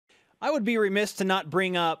I would be remiss to not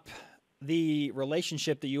bring up the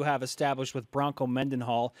relationship that you have established with Bronco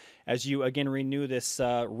Mendenhall as you again renew this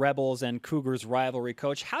Rebels and Cougars rivalry.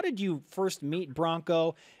 Coach, how did you first meet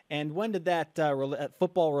Bronco, and when did that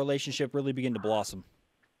football relationship really begin to blossom?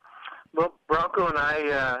 Well, Bronco and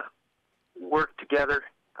I worked together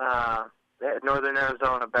at Northern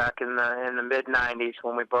Arizona back in the mid '90s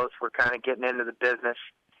when we both were kind of getting into the business,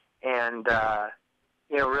 and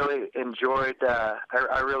really enjoyed.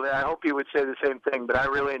 I hope you would say the same thing, but I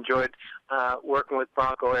really enjoyed working with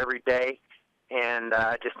Bronco every day, and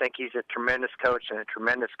I just think he's a tremendous coach and a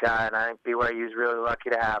tremendous guy, and I think BYU is really lucky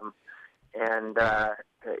to have him. And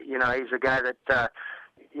he's a guy that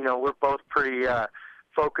we're both pretty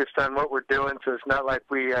focused on what we're doing, so it's not like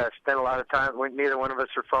we spend a lot of time. Neither one of us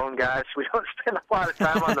are phone guys. We don't spend a lot of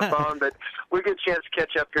time on the phone, but we get a chance to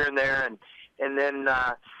catch up here and there. And then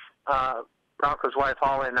Bronco's wife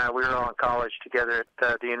Holly and I, we were all in college together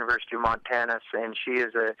at the University of Montana, and she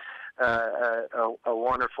is a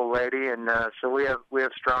wonderful lady, and so we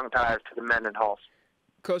have strong ties to the Mendenhalls.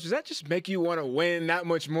 Coach, does that just make you want to win that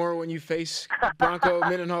much more when you face Bronco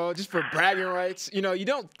Mendenhall, just for bragging rights? You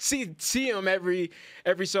don't see him every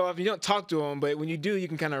so often. You don't talk to him, but when you do, you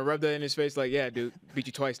can kind of rub that in his face like, yeah, dude, beat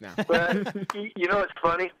you twice now. But what's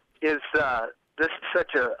funny is this is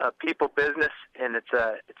such a people business, and it's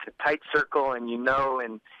a tight circle, and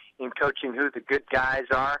in coaching who the good guys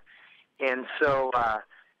are. And so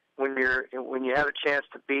when you have a chance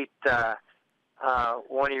to beat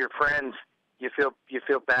one of your friends, you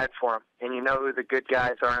feel bad for them, and you know who the good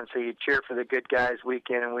guys are, and so you cheer for the good guys week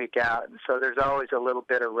in and week out. And so there's always a little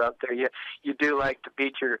bit of rub there. You do like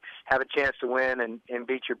to have a chance to win and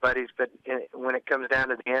beat your buddies, but when it comes down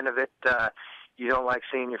to the end of it, you don't like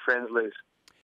seeing your friends lose.